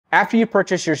After you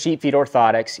purchase your Sheepfeet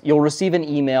orthotics, you'll receive an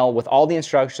email with all the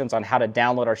instructions on how to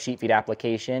download our Sheepfeet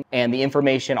application and the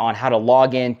information on how to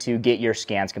log in to get your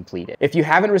scans completed. If you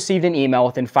haven't received an email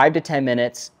within 5 to 10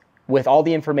 minutes with all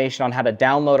the information on how to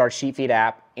download our Sheepfeet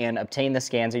app and obtain the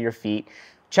scans of your feet,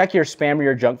 check your spam or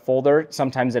your junk folder.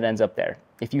 Sometimes it ends up there.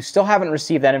 If you still haven't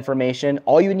received that information,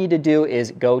 all you need to do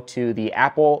is go to the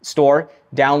Apple Store,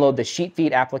 download the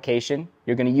Sheepfeet application.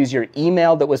 You're going to use your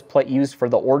email that was used for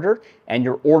the order and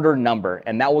your order number,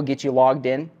 and that will get you logged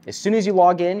in. As soon as you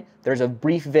log in, there's a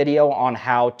brief video on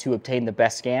how to obtain the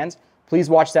best scans. Please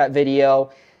watch that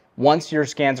video. Once your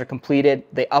scans are completed,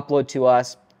 they upload to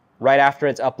us. Right after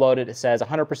it's uploaded, it says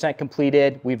 100%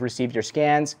 completed. We've received your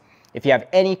scans. If you have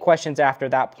any questions after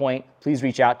that point, please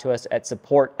reach out to us at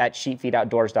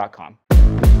support@sheepfeetoutdoors.com.